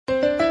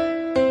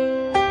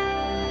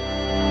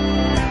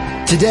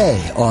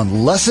Today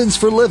on Lessons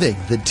for Living,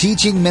 the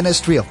teaching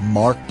ministry of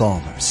Mark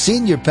Balmer,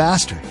 Senior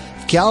Pastor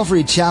of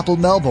Calvary Chapel,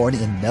 Melbourne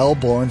in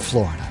Melbourne,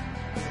 Florida.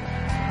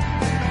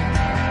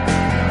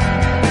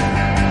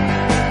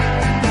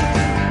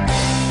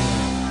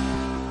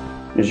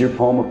 Is your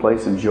home a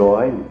place of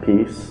joy and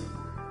peace?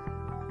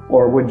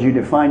 Or would you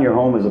define your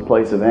home as a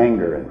place of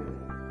anger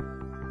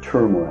and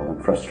turmoil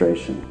and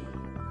frustration?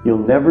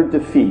 You'll never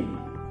defeat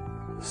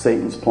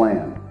Satan's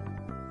plan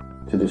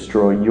to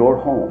destroy your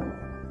home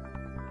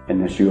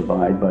unless you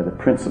abide by the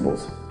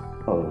principles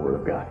of the Word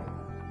of God.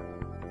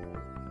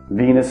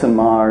 Venus and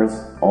Mars,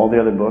 all the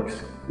other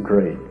books,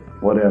 great,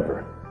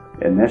 whatever.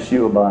 Unless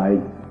you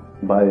abide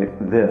by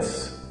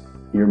this,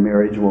 your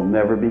marriage will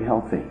never be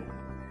healthy.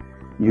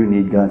 You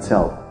need God's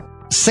help.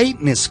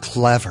 Satan is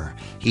clever.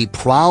 He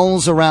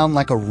prowls around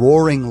like a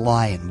roaring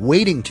lion,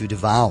 waiting to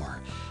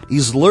devour.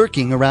 He's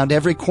lurking around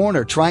every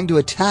corner, trying to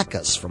attack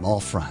us from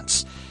all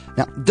fronts.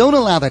 Now, don't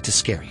allow that to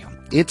scare you.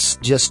 It's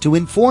just to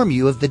inform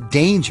you of the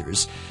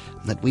dangers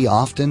that we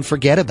often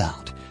forget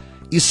about.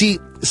 You see,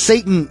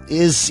 Satan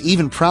is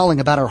even prowling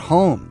about our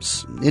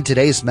homes. In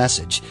today's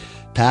message,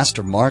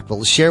 Pastor Mark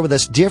will share with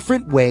us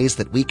different ways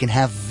that we can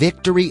have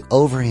victory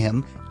over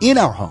him in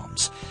our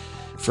homes.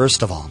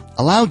 First of all,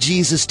 allow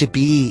Jesus to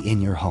be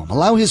in your home.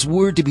 Allow His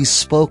Word to be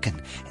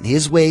spoken and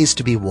His ways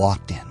to be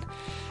walked in.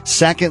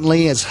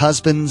 Secondly, as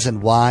husbands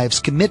and wives,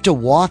 commit to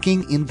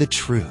walking in the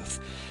truth.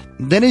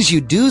 Then as you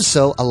do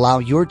so, allow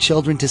your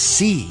children to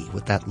see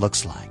what that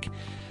looks like.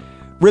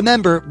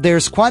 Remember,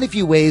 there's quite a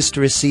few ways to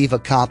receive a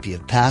copy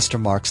of Pastor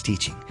Mark's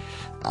teaching.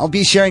 I'll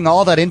be sharing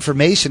all that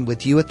information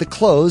with you at the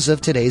close of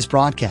today's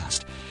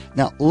broadcast.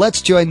 Now,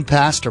 let's join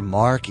Pastor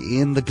Mark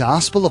in the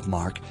Gospel of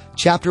Mark,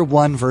 chapter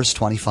 1, verse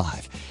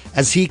 25,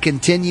 as he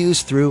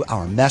continues through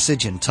our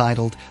message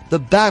entitled, The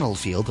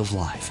Battlefield of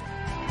Life.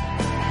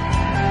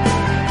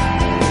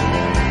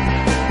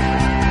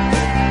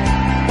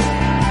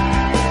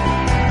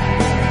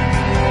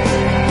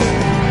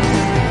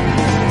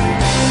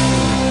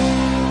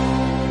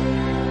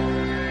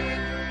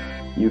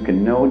 You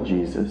can know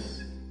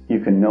Jesus, you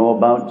can know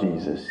about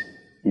Jesus,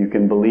 you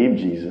can believe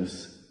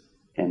Jesus,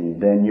 and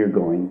then you're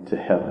going to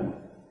heaven.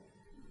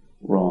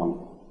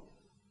 Wrong.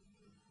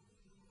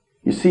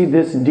 You see,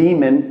 this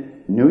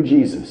demon knew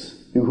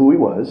Jesus, knew who he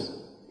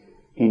was,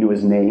 he knew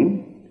his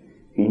name,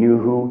 he knew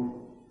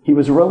who he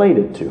was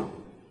related to.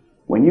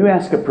 When you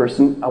ask a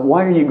person,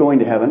 why are you going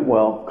to heaven?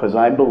 Well, because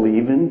I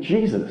believe in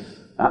Jesus.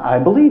 I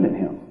believe in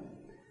him.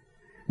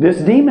 This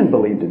demon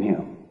believed in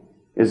him.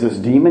 Is this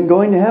demon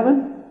going to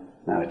heaven?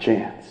 Not a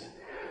chance.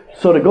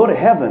 So to go to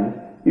heaven,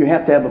 you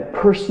have to have a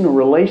personal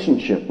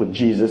relationship with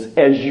Jesus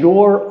as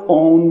your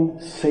own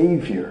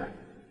Savior.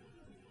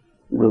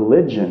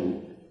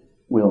 Religion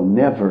will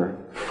never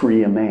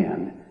free a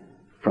man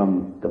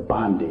from the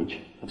bondage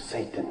of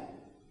Satan.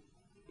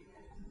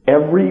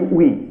 Every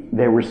week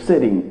they were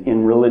sitting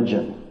in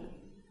religion.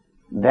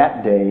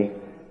 That day,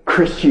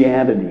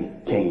 Christianity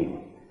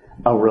came,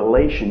 a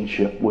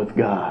relationship with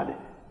God,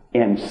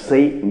 and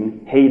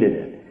Satan hated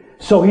it.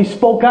 So he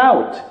spoke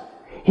out.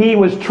 He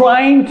was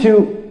trying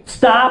to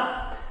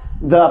stop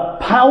the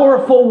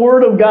powerful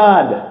Word of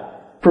God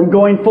from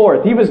going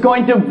forth. He was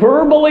going to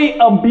verbally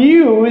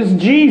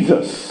abuse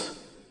Jesus.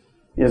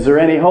 Is there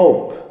any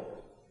hope?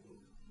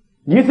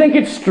 Do you think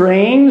it's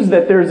strange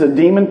that there's a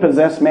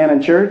demon-possessed man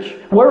in church?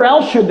 Where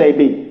else should they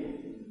be?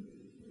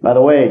 By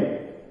the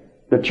way,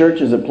 the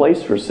church is a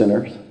place for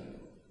sinners.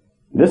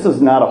 This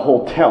is not a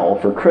hotel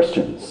for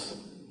Christians.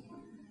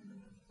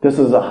 This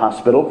is a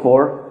hospital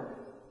for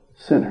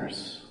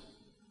sinners.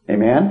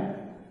 Amen?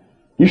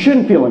 You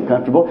shouldn't feel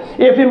uncomfortable.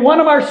 If in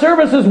one of our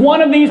services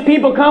one of these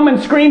people come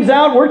and screams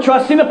out, we're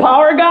trusting the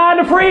power of God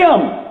to free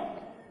them.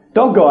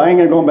 Don't go, I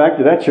ain't going back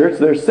to that church.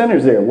 There's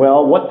sinners there.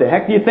 Well, what the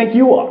heck do you think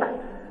you are?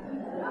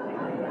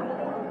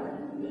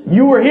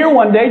 You were here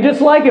one day just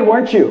like it,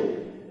 weren't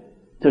you?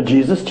 So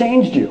Jesus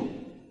changed you.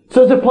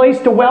 So it's a place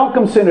to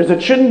welcome sinners.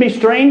 It shouldn't be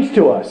strange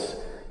to us.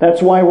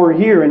 That's why we're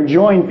here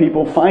enjoying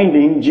people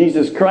finding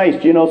Jesus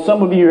Christ. You know,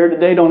 some of you here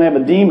today don't have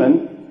a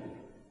demon,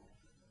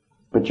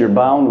 but you're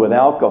bound with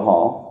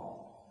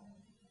alcohol,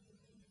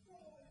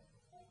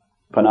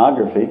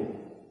 pornography,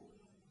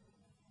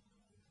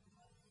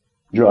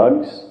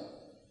 drugs.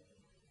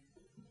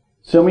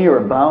 Some of you are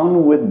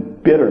bound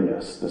with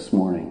bitterness this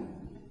morning.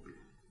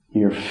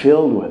 You're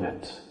filled with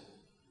it.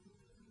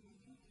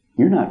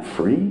 You're not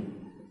free.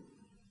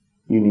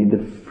 You need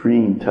the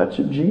freeing touch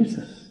of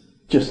Jesus,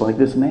 just like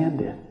this man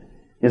did.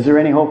 Is there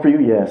any hope for you?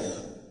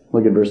 Yes.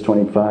 Look at verse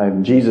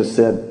 25. Jesus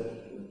said,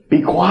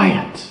 "Be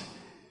quiet."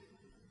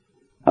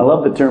 I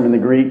love the term in the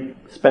Greek,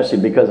 especially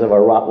because of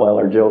our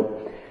Rottweiler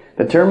joke.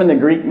 The term in the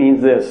Greek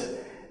means this: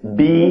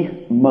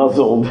 be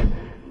muzzled.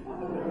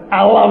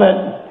 I love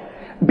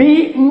it.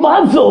 Be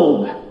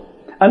muzzled.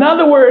 In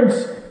other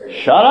words,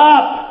 shut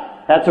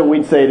up. That's what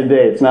we'd say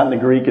today. It's not in the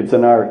Greek, it's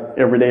in our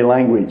everyday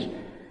language.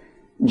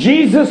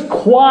 Jesus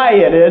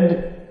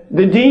quieted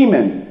the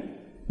demon,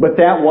 but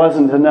that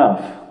wasn't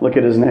enough. Look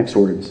at his next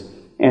words.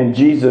 And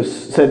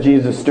Jesus said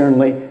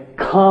sternly,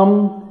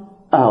 "Come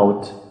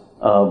out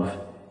of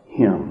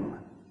Him.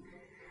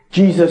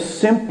 Jesus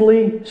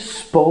simply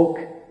spoke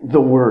the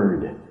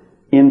word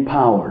in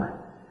power.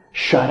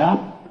 Shut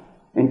up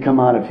and come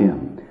out of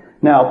him.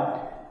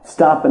 Now,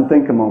 stop and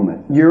think a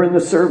moment. You're in the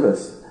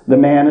service. The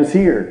man is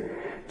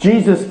here.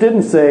 Jesus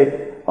didn't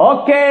say,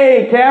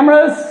 okay,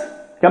 cameras,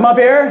 come up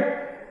here.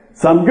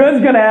 Some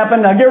good's going to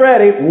happen. Now get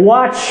ready.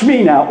 Watch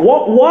me now.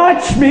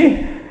 Watch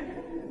me.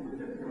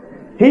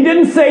 He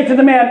didn't say to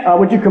the man,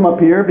 would you come up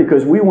here?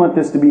 Because we want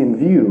this to be in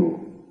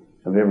view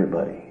of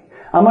everybody.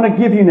 I'm going to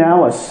give you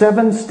now a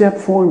 7-step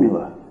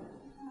formula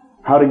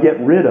how to get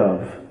rid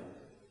of.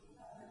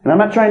 And I'm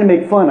not trying to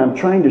make fun. I'm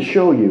trying to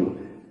show you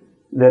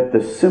that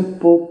the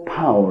simple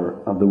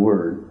power of the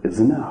Word is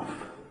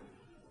enough.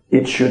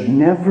 It should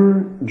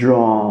never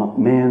draw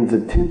man's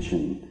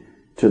attention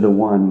to the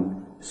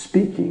one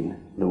speaking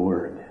the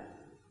Word.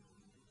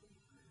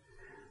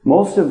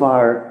 Most of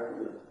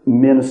our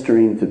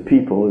ministering to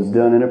people is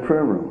done in a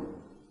prayer room.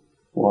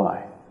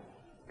 Why?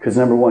 Because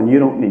number one, you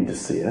don't need to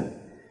see it.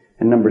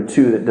 And number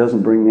two, that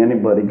doesn't bring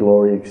anybody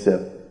glory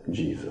except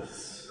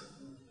Jesus.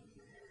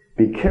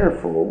 Be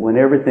careful when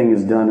everything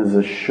is done as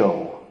a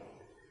show,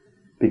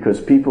 because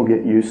people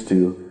get used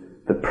to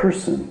the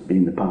person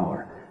being the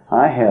power.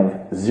 I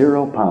have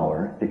zero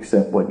power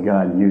except what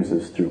God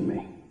uses through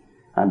me.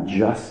 I'm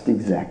just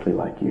exactly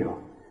like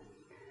you.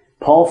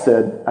 Paul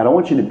said, I don't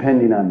want you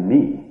depending on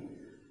me.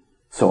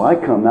 So I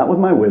come not with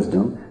my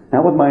wisdom,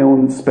 not with my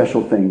own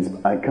special things,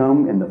 but I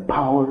come in the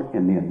power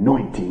and the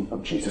anointing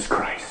of Jesus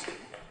Christ.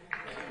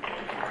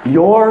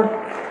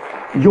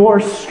 Your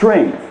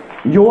strength,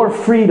 your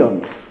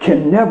freedom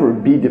can never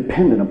be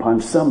dependent upon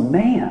some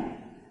man.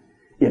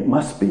 It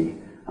must be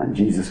on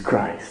Jesus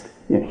Christ,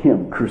 in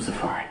Him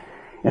crucified.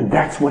 And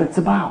that's what it's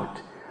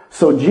about.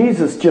 So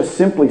Jesus just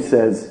simply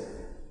says,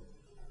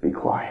 be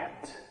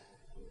quiet.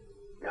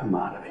 Come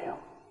out of him.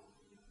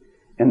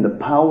 And the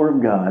power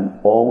of God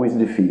always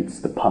defeats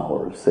the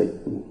power of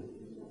Satan.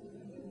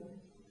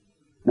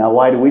 Now,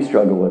 why do we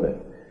struggle with it?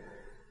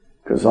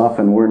 Because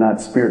often we're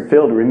not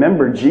Spirit-filled.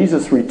 Remember,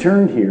 Jesus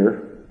returned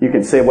here. You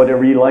can say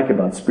whatever you like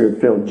about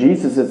Spirit-filled.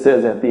 Jesus, it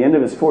says, at the end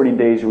of his 40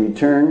 days,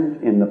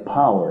 returned in the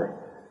power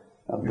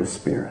of the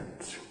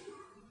Spirit.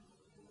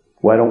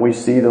 Why don't we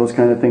see those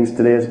kind of things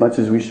today as much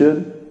as we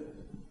should?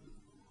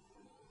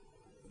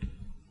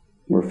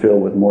 We're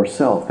filled with more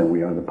self than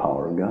we are the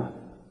power of God.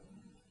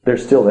 They're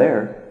still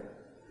there,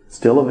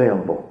 still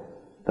available.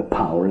 The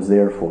power is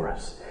there for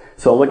us.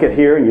 So look at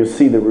here and you'll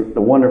see the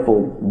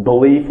wonderful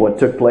belief, what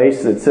took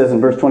place. It says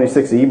in verse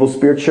 26, the evil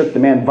spirit shook the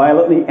man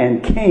violently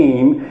and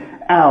came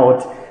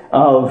out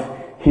of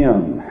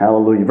him.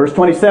 Hallelujah. Verse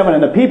 27,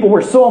 and the people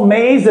were so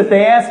amazed that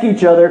they asked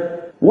each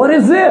other, what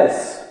is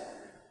this?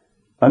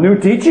 A new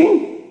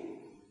teaching?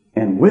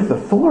 And with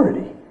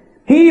authority.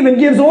 He even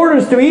gives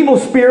orders to evil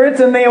spirits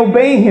and they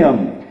obey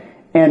him.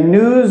 And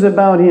news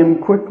about him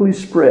quickly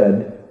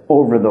spread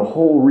over the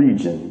whole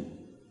region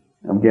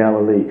of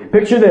Galilee.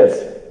 Picture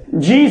this.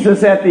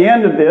 Jesus, at the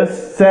end of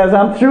this, says,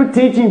 I'm through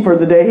teaching for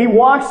the day. He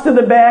walks to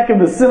the back of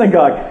the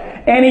synagogue,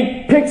 and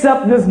he picks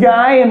up this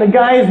guy, and the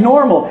guy is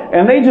normal.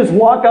 And they just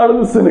walk out of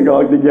the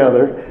synagogue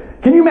together.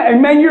 Can you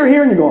imagine? Man, you're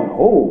here, and you're going,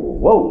 oh,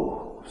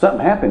 whoa, something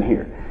happened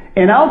here.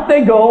 And out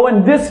they go,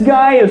 and this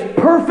guy is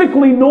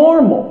perfectly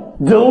normal,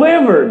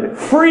 delivered,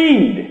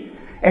 freed.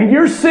 And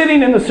you're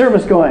sitting in the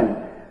service going,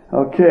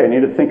 okay, I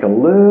need to think a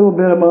little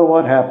bit about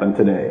what happened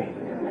today.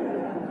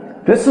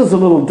 This is a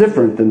little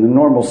different than the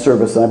normal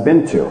service I've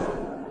been to.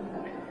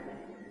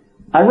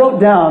 I wrote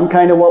down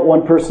kind of what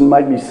one person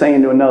might be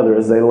saying to another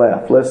as they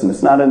left. Listen,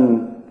 it's not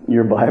in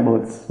your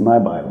Bible, it's my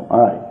Bible.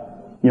 All right.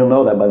 You'll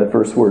know that by the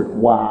first word.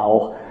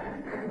 Wow.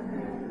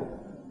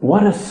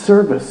 What a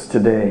service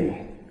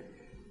today.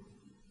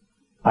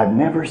 I've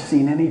never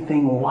seen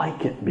anything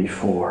like it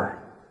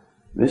before.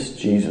 This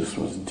Jesus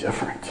was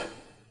different.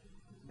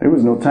 There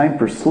was no time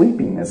for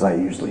sleeping as I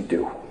usually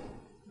do.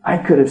 I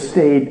could have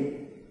stayed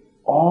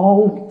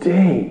all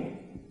day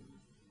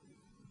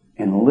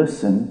and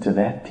listened to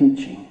that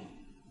teaching.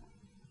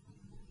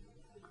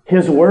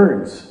 His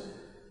words,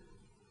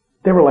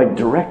 they were like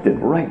directed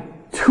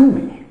right to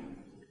me.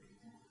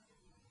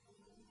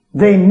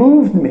 They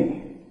moved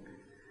me.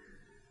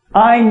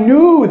 I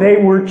knew they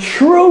were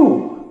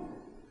true.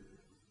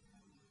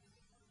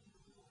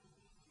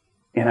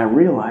 And I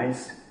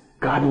realized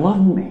God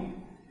loved me.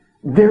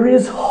 There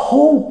is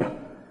hope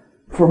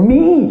for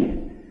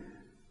me,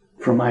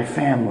 for my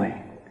family.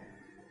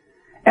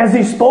 As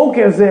he spoke,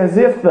 as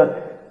if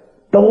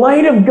the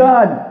light of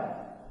God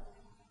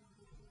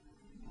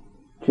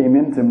came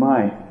into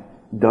my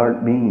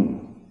dark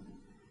being.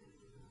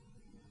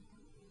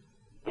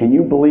 Can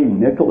you believe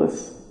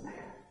Nicholas?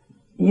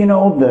 You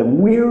know, the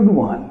weird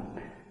one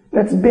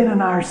that's been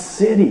in our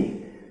city.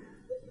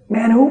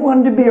 Man, who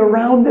wanted to be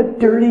around the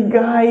dirty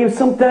guy?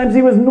 Sometimes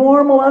he was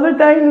normal, other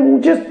times he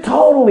was just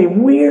totally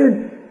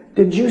weird.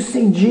 Did you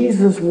see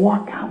Jesus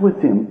walk out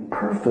with him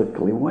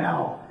perfectly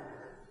well?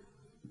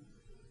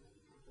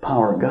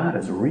 Power of God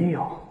is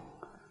real.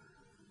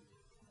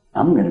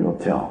 I'm going to go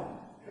tell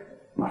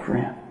my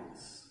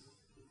friends.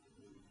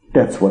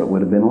 That's what it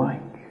would have been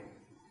like.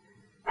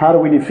 How do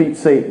we defeat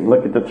Satan?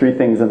 Look at the 3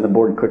 things on the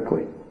board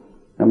quickly.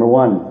 Number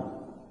 1,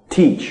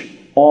 teach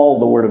all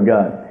the Word of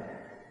God.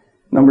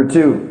 Number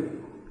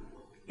 2,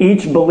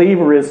 each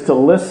believer is to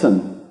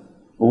listen,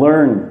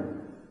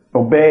 learn,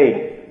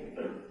 obey,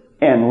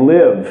 and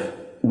live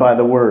by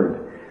the Word.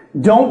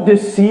 Don't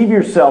deceive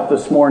yourself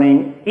this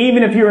morning.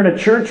 Even if you're in a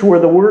church where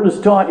the Word is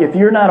taught, if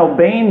you're not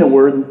obeying the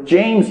Word,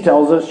 James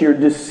tells us you're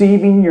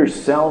deceiving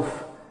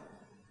yourself.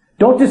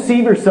 Don't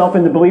deceive yourself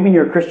into believing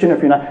you're a Christian if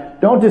you're not.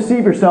 Don't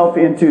deceive yourself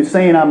into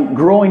saying I'm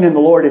growing in the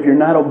Lord if you're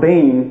not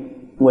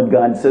obeying what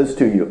God says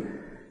to you.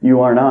 You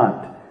are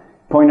not.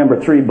 Point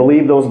number 3,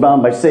 believe those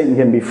bound by Satan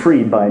can be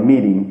freed by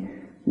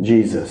meeting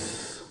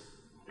Jesus.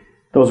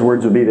 Those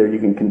words will be there. You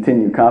can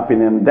continue copying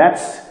them.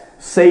 That's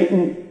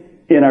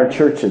Satan in our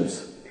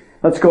churches.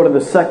 Let's go to the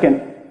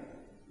second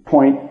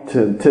point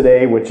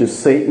today, which is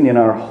Satan in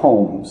our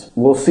homes.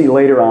 We'll see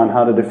later on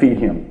how to defeat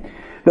him.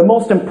 The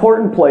most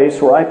important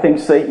place where I think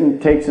Satan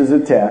takes his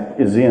attack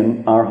is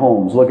in our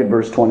homes. Look at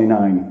verse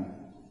 29.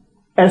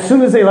 As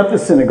soon as they left the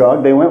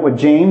synagogue, they went with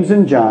James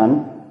and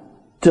John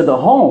to the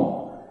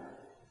home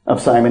of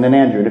Simon and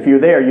Andrew. And if you're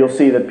there, you'll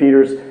see that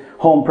Peter's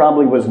home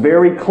probably was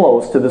very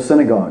close to the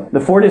synagogue. The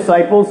 4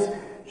 disciples,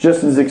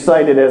 just as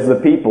excited as the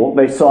people.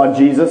 They saw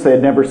Jesus. They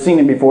had never seen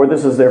him before.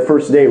 This is their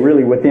first day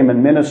really with him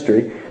in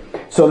ministry.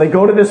 So they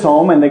go to this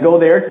home and they go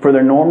there for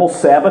their normal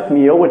Sabbath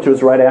meal, which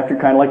was right after,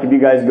 kind of like if you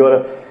guys go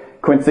to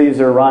Quincy's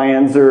or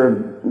Ryan's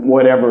or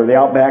whatever, the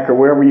Outback or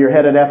wherever you're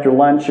headed after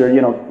lunch or,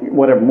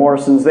 whatever,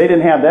 Morrison's. They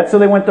didn't have that, so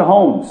they went to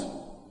homes.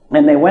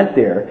 And they went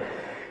there.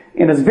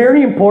 And it's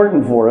very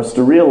important for us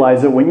to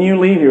realize that when you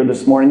leave here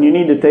this morning, you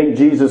need to take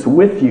Jesus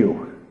with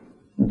you.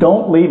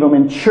 Don't leave him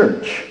in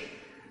church.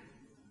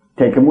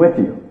 Take him with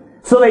you.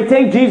 So they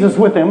take Jesus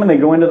with them and they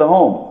go into the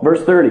home.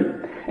 Verse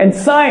 30. And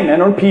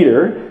Simon, or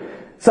Peter,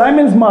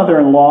 Simon's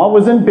mother-in-law,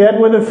 was in bed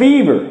with a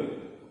fever.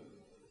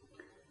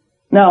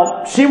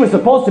 Now, she was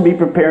supposed to be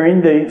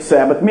preparing the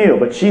Sabbath meal,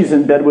 but she's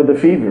in bed with a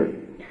fever.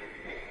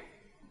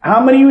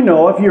 How many of you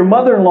know if your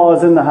mother-in-law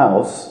is in the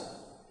house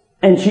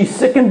and she's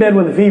sick in bed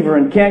with a fever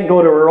and can't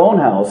go to her own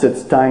house,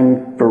 it's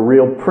time for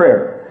real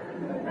prayer?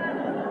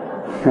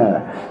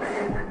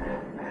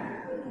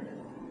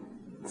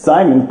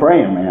 Simon's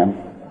praying,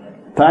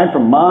 man. Time for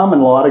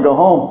mom-in-law to go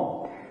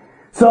home.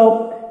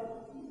 So,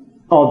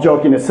 all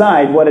joking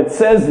aside, what it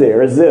says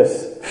there is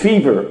this.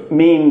 Fever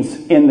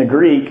means, in the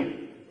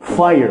Greek,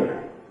 fire.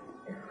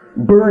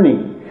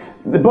 Burning.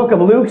 The book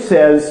of Luke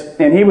says,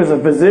 and he was a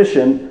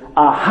physician,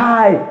 a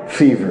high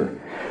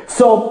fever.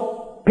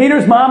 So,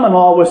 Peter's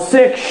mom-in-law was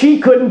sick. She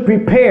couldn't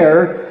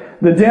prepare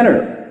the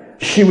dinner.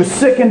 She was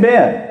sick in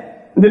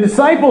bed. The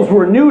disciples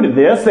were new to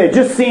this. They had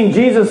just seen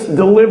Jesus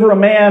deliver a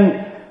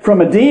man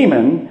from a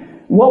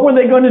demon. What were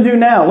they going to do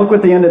now? Look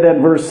what the end of that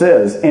verse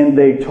says. And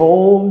they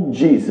told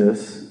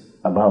Jesus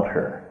about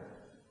her.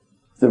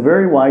 It's a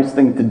very wise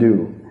thing to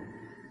do.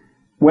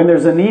 When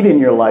there's a need in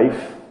your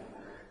life,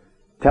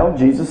 tell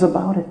Jesus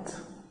about it.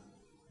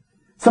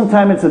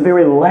 Sometimes it's the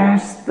very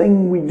last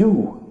thing we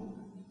do.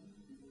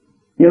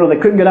 They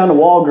couldn't get down to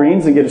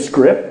Walgreens and get a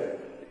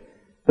script.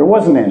 There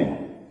wasn't any.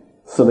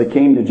 So they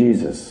came to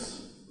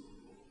Jesus.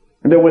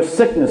 There was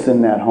sickness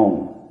in that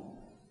home.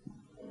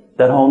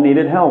 That home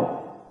needed help.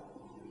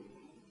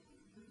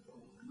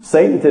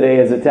 Satan today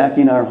is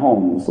attacking our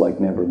homes like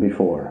never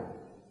before.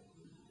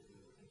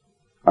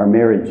 Our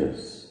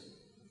marriages.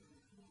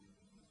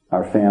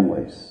 Our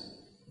families.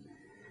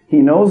 He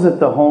knows that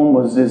the home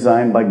was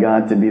designed by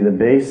God to be the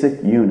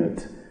basic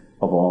unit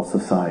of all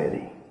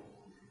society.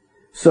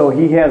 So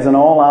he has an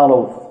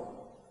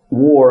all-out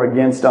war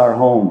against our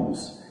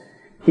homes.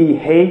 He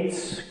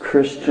hates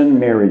Christian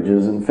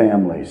marriages and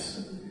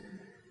families.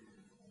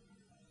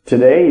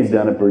 Today, he's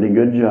done a pretty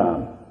good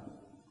job.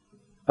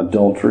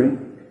 Adultery,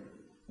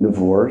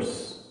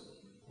 divorce,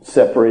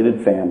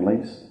 separated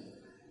families,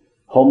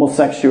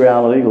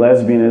 homosexuality,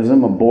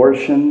 lesbianism,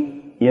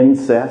 abortion,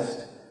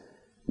 incest,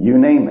 you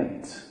name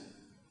it.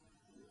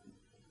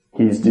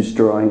 He's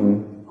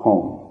destroying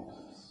homes.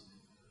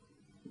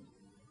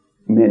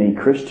 Many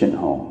Christian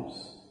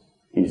homes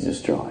he's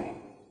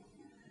destroying.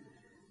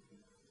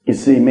 You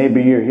see,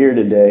 maybe you're here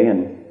today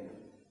and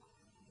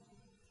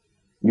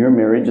your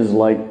marriage is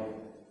like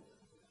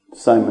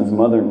Simon's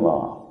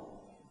mother-in-law.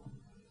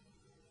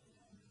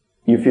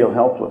 You feel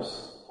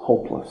helpless,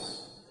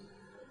 hopeless.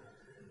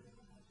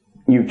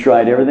 You've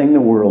tried everything the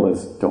world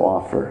has to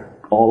offer,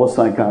 all the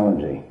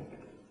psychology,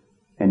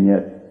 and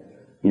yet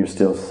you're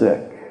still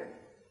sick.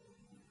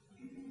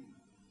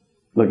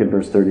 Look at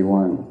verse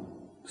 31.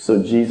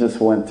 So Jesus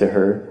went to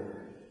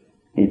her.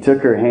 He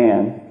took her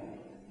hand.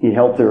 He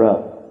helped her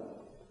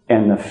up.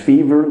 And the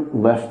fever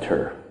left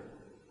her.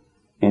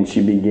 And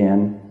she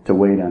began to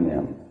wait on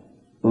them.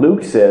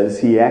 Luke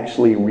says he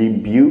actually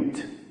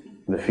rebuked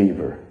the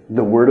fever.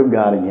 The Word of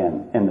God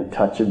again. And the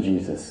touch of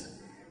Jesus.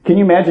 Can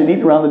you imagine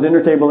eating around the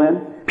dinner table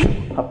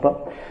then?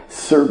 Up,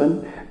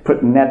 serving,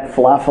 putting that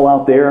falafel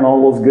out there and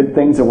all those good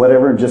things and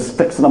whatever, and just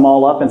fixing them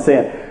all up and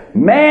saying,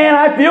 man,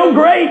 I feel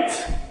great.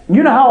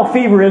 You know how a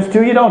fever is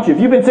too, you don't you? If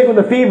you've been sick with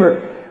a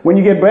fever, when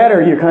you get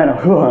better, you're kind of,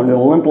 I'm going to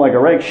limp like a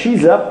rag.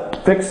 She's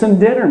up fixing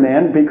dinner,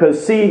 man.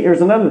 Because see,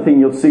 here's another thing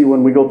you'll see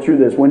when we go through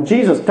this. When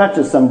Jesus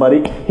touches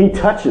somebody, He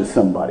touches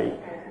somebody.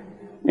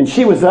 And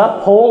she was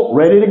up, whole,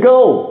 ready to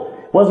go.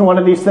 It wasn't one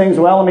of these things,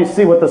 well, let me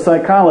see what the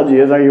psychology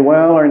is. Are you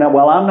well or not?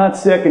 Well, I'm not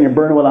sick, and you're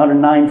burning with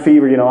 109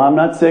 fever. You know, I'm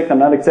not sick, I'm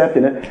not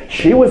accepting it.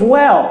 She was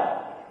well.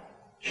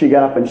 She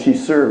got up and she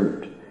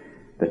served.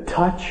 The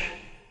touch,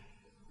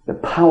 the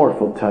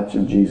powerful touch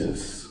of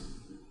Jesus.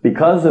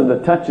 Because of the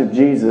touch of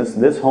Jesus,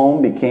 this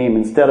home became,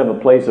 instead of a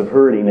place of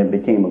hurting, it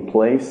became a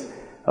place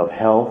of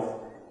health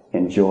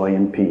and joy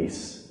and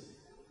peace.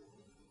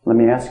 Let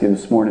me ask you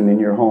this morning, in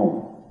your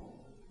home,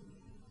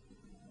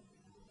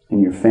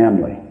 in your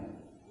family,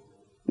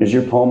 is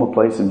your home a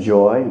place of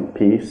joy and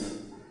peace?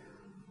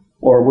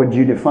 Or would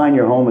you define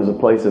your home as a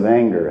place of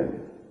anger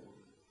and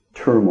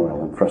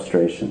turmoil and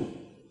frustration?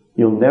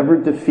 You'll never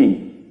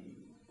defeat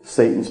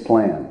Satan's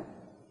plan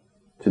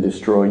to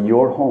destroy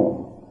your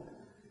home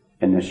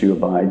unless you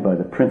abide by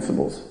the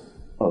principles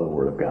of the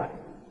Word of God.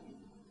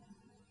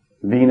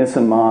 Venus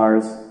and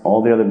Mars,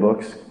 all the other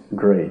books,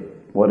 great,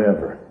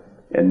 whatever.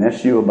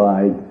 Unless you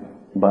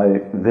abide by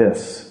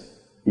this,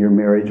 your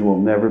marriage will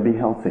never be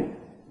healthy.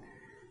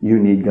 You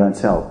need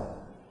God's help.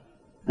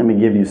 Let me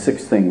give you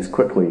 6 things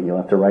quickly. You'll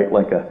have to write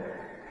like a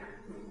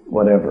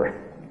whatever.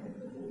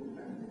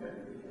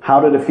 How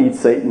to defeat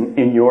Satan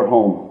in your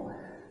home.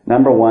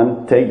 Number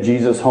 1, take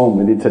Jesus home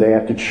with you today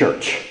after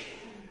church.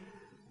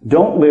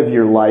 Don't live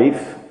your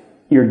life,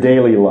 your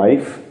daily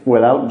life,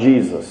 without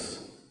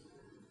Jesus.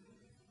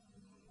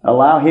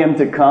 Allow Him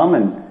to come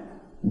and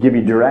give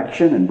you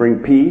direction and bring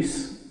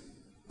peace.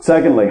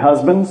 Secondly,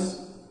 husbands,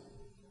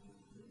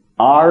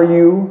 are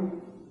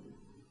you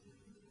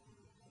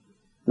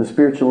the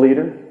spiritual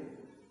leader?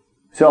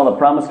 See all the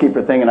Promise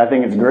Keeper thing, and I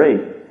think it's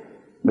great.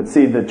 But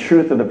see, the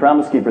truth of the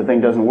Promise Keeper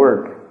thing doesn't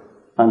work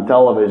on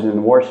television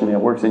and Washington.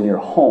 It works in your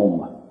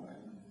home.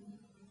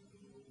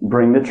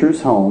 Bring the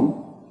truths home.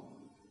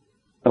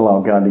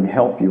 Allow God to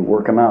help you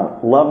work them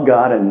out. Love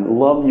God and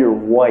love your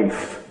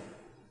wife.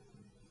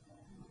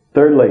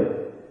 Thirdly,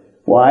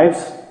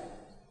 wives,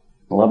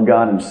 love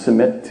God and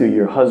submit to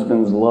your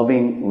husband's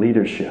loving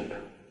leadership.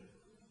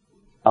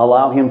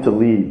 Allow him to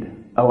lead.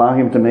 Allow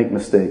him to make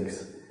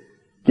mistakes.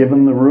 Give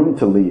him the room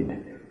to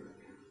lead.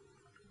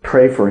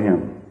 Pray for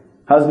him.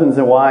 Husbands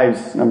and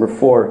wives, number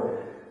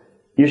 4,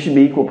 you should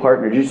be equal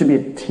partners. You should be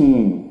a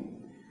team.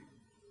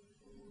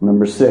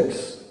 Number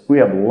 6, we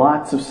have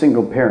lots of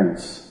single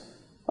parents.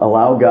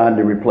 Allow God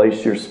to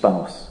replace your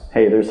spouse.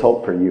 Hey, there's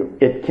hope for you.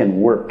 It can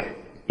work.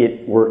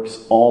 It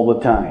works all the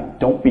time.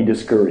 Don't be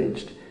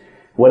discouraged.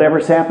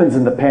 Whatever's happens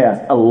in the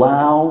past,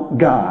 allow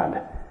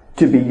God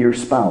to be your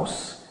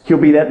spouse. He'll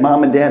be that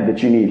mom and dad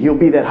that you need. He'll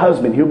be that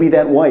husband. He'll be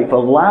that wife.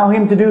 Allow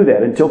Him to do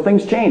that until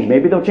things change.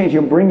 Maybe they'll change.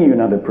 He'll bring you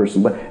another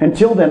person. But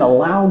until then,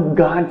 allow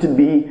God to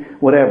be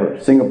whatever.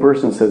 Single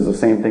person says the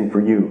same thing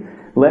for you.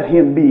 Let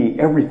Him be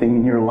everything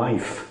in your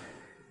life.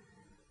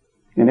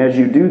 And as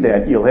you do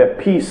that, you'll have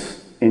peace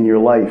in your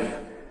life,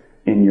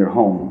 in your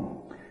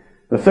home.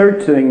 The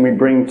third thing we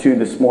bring to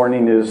this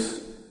morning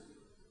is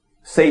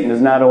Satan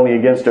is not only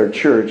against our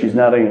church, he's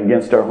not only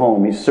against our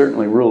home, he's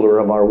certainly ruler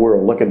of our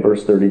world. Look at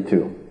verse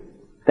 32.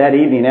 That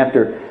evening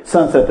after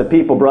sunset, the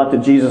people brought to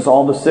Jesus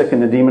all the sick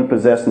and the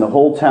demon-possessed, and the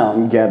whole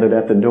town gathered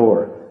at the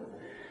door.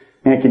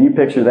 Man, can you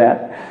picture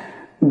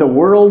that? The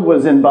world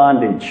was in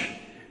bondage.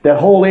 That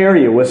whole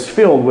area was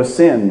filled with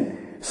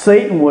sin.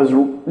 Satan was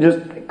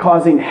just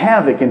causing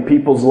havoc in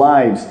people's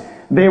lives.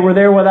 They were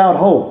there without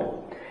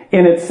hope.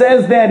 And it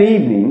says that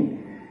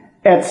evening,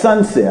 at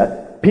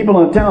sunset,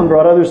 people in the town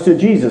brought others to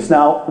Jesus.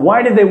 Now,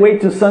 why did they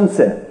wait till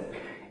sunset?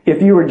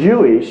 If you were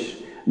Jewish,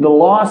 the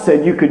law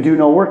said you could do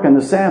no work on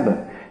the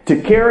Sabbath. To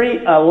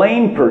carry a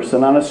lame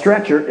person on a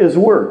stretcher is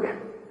work.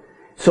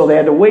 So they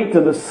had to wait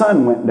till the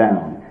sun went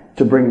down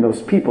to bring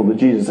those people to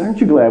Jesus. Aren't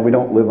you glad we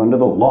don't live under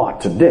the law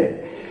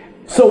today?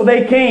 So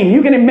they came.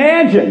 You can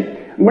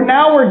imagine.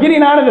 Now we're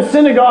getting out of the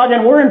synagogue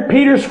and we're in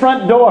Peter's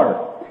front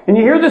door. And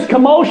you hear this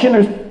commotion.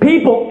 There's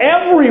people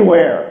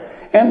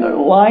everywhere. And they're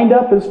lined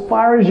up as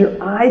far as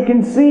your eye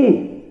can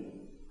see.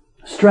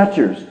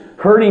 Stretchers,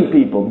 hurting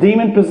people,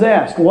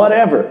 demon-possessed,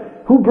 whatever.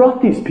 Who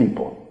brought these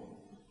people?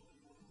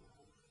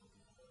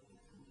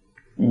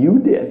 You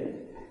did.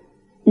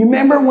 You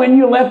remember when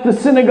you left the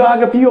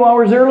synagogue a few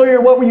hours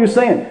earlier? What were you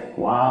saying?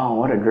 Wow,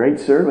 what a great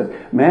service.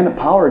 Man, the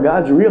power of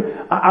God's real.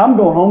 I'm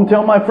going home and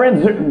tell my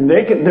friends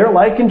their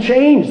life can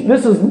change.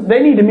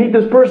 They need to meet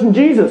this person,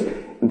 Jesus.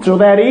 And so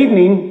that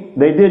evening,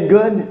 they did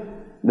good.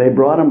 They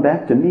brought him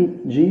back to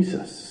meet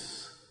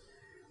Jesus.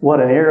 What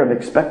an air of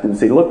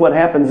expectancy. Look what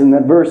happens in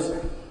that verse.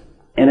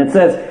 And it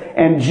says,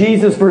 and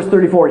Jesus, verse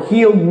 34,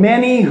 healed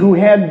many who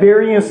had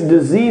various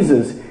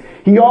diseases.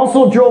 He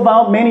also drove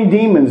out many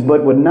demons,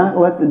 but would not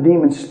let the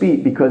demons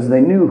speak because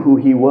they knew who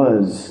he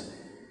was.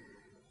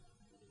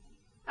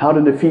 How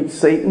to defeat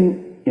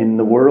Satan in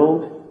the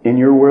world, in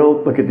your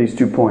world? Look at these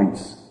 2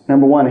 points.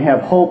 Number 1,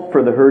 have hope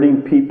for the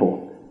hurting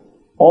people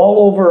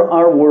all over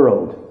our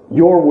world.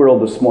 your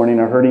world this morning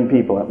are hurting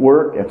people at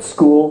work, at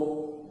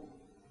school,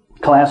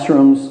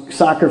 classrooms,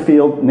 soccer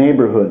field,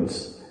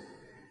 neighborhoods.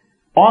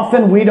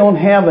 Often we don't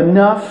have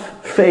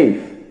enough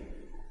faith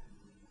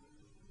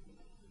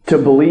to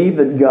believe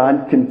that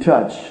God can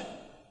touch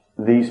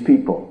these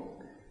people.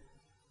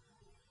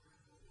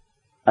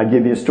 I'll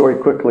give you a story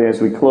quickly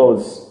as we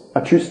close.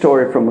 A true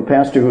story from a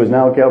pastor who is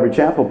now a Calvary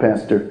Chapel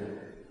pastor.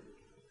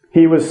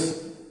 He was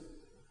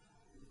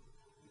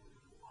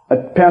a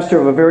pastor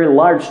of a very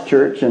large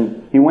church,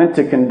 and he went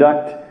to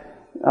conduct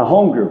a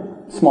home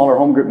group, smaller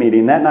home group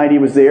meeting. That night he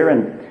was there,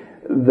 and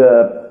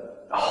the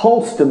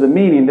host of the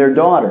meeting, their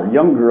daughter,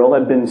 young girl,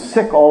 had been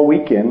sick all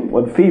weekend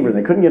with fever.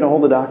 They couldn't get a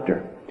hold of the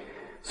doctor.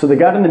 So they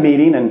got in the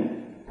meeting, and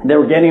they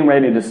were getting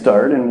ready to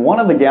start, and one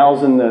of the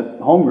gals in the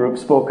home group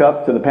spoke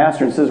up to the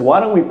pastor and says, "Why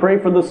don't we pray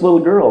for this little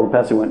girl?" The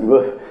pastor went,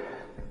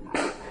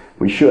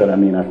 "We should.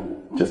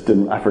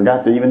 I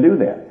forgot to even do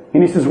that."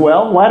 And he says,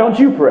 "Well, why don't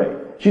you pray?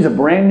 She's a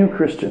brand new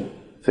Christian."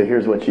 So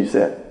here's what she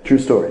said. True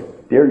story.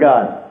 "Dear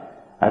God,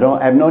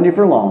 I've known you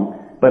for long,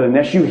 but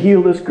unless you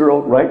heal this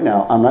girl right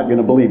now, I'm not going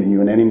to believe in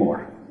you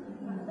anymore."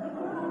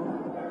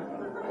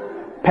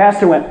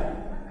 Pastor went,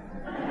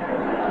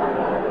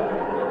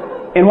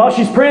 and while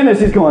she's praying this,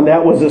 he's going,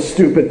 "That was a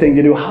stupid thing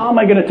to do. How am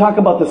I going to talk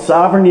about the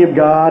sovereignty of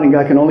God and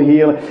God can only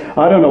heal?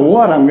 I don't know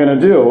what I'm going to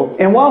do."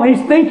 And while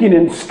he's thinking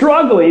and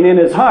struggling in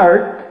his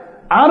heart,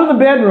 out of the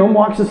bedroom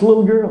walks this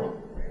little girl.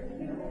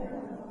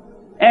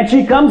 And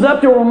she comes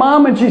up to her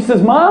mom and she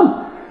says,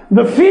 "Mom,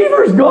 the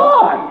fever's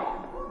gone."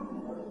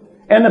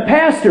 And the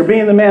pastor,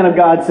 being the man of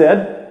God,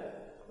 said,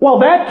 "Well,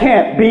 that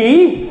can't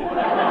be."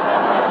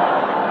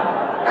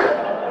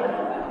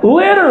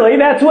 Literally,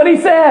 that's what he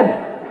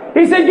said.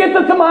 He said, "Get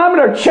the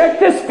thermometer, check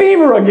this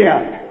fever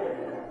again."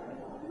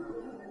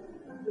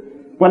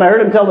 When I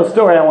heard him tell the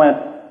story, I went,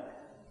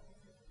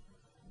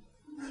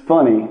 it's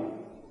funny.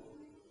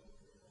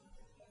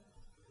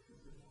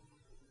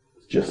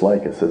 It's just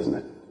like us, isn't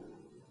it?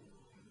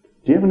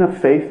 Do you have enough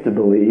faith to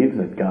believe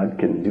that God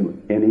can do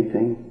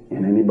anything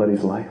in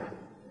anybody's life?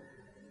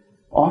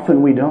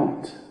 Often we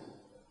don't.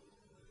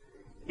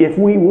 If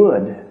we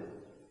would,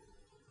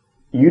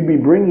 you'd be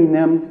bringing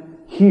them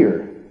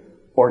here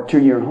or to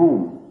your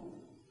home.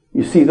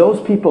 You see,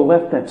 those people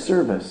left that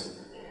service.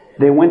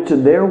 They went to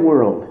their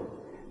world.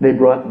 They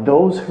brought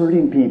those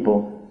hurting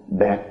people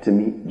back to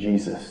meet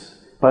Jesus.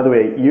 By the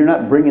way, you're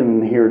not bringing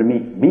them here to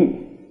meet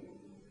me.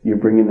 You're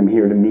bringing them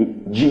here to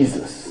meet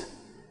Jesus.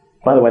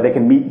 By the way, they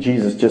can meet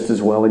Jesus just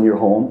as well in your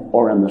home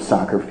or on the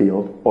soccer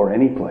field or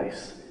any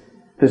place.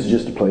 This is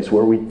just a place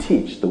where we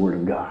teach the Word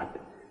of God.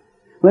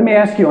 Let me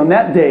ask you, on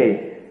that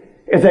day,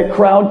 as that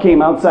crowd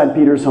came outside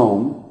Peter's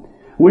home,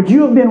 would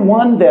you have been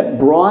one that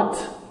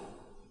brought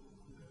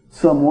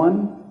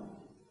someone?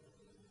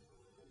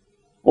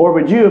 Or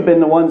would you have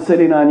been the one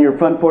sitting on your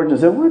front porch and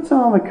said, "What's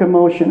all the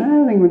commotion?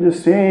 I think we'll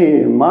just say,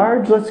 hey,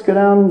 Marge, let's go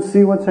down and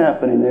see what's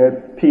happening there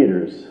at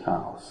Peter's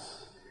house."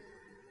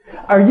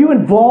 Are you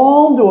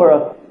involved or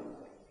a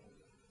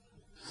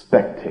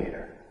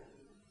spectator?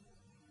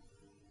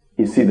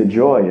 You see, the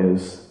joy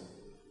is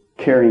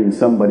carrying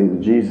somebody to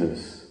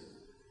Jesus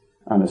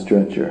on a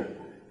stretcher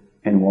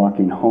and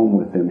walking home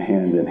with him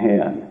hand in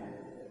hand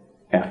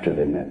after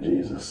they met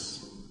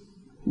Jesus.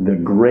 The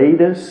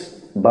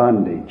greatest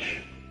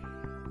bondage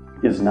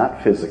is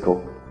not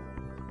physical.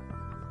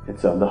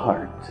 It's of the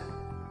heart.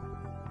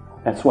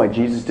 That's why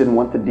Jesus didn't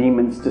want the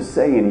demons to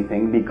say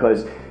anything,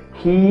 because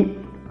he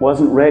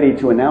wasn't ready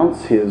to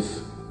announce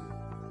his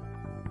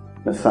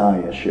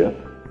messiahship,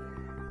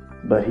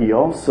 but he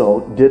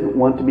also didn't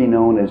want to be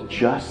known as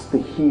just the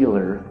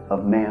healer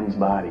of man's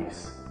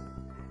bodies.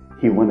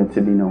 He wanted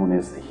to be known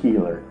as the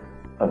healer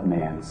of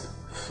man's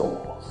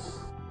souls.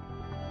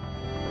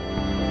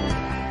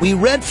 We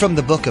read from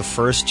the book of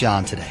 1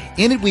 John today.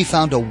 In it we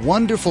found a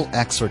wonderful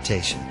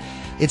exhortation.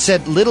 It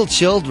said, "Little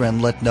children,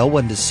 let no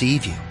one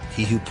deceive you.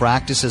 He who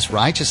practices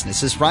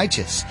righteousness is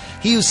righteous.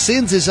 He who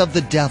sins is of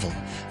the devil,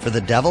 for the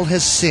devil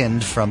has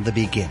sinned from the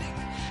beginning.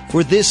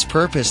 For this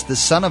purpose the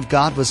Son of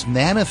God was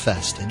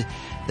manifested,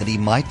 that he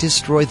might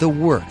destroy the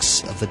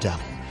works of the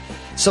devil."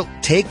 So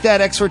take that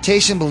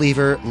exhortation,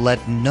 believer.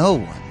 Let no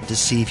one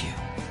deceive you.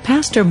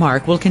 Pastor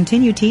Mark will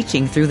continue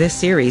teaching through this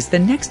series the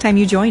next time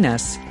you join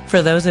us.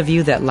 For those of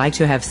you that like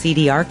to have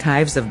CD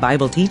archives of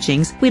Bible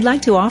teachings, we'd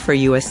like to offer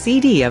you a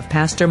CD of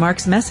Pastor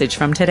Mark's message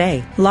from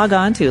today. Log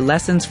on to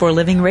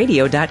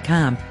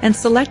lessonsforlivingradio.com and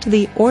select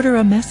the Order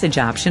a Message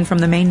option from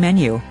the main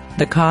menu.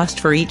 The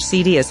cost for each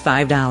CD is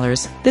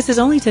 $5. This is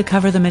only to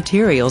cover the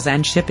materials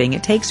and shipping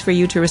it takes for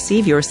you to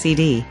receive your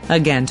CD.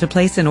 Again, to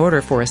place an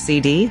order for a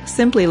CD,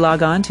 simply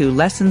log on to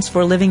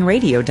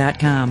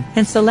lessonsforlivingradio.com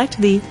and select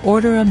the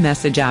Order a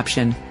Message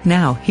option.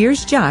 Now,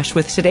 here's Josh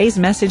with today's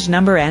message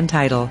number and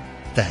title.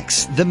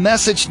 Thanks. The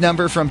message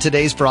number from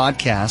today's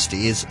broadcast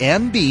is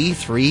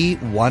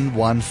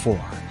MB3114.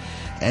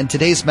 And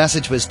today's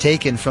message was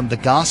taken from the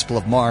Gospel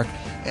of Mark,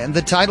 and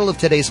the title of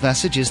today's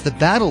message is The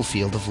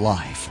Battlefield of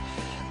Life.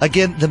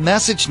 Again, the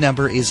message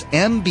number is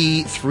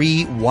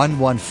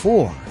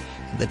MB3114.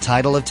 The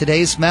title of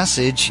today's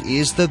message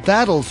is The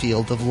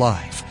Battlefield of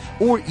Life.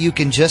 or you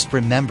can just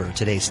remember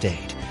today's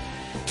date.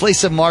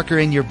 Place a marker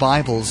in your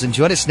Bibles and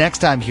join us next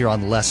time here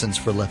on Lessons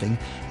for Living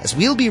as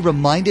we'll be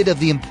reminded of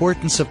the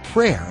importance of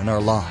prayer in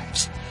our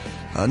lives.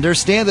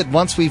 Understand that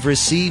once we've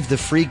received the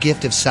free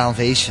gift of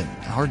salvation,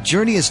 our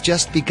journey has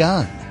just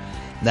begun.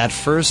 That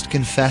first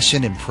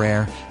confession and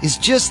prayer is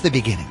just the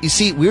beginning. You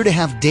see, we're to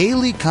have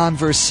daily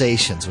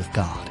conversations with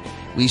God.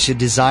 We should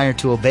desire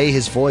to obey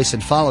His voice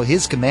and follow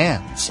His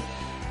commands.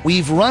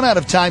 We've run out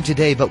of time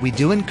today, but we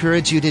do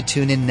encourage you to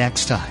tune in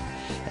next time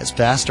as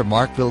Pastor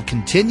Mark will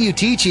continue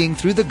teaching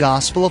through the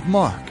Gospel of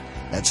Mark.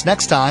 That's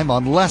next time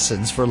on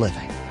Lessons for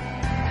Living.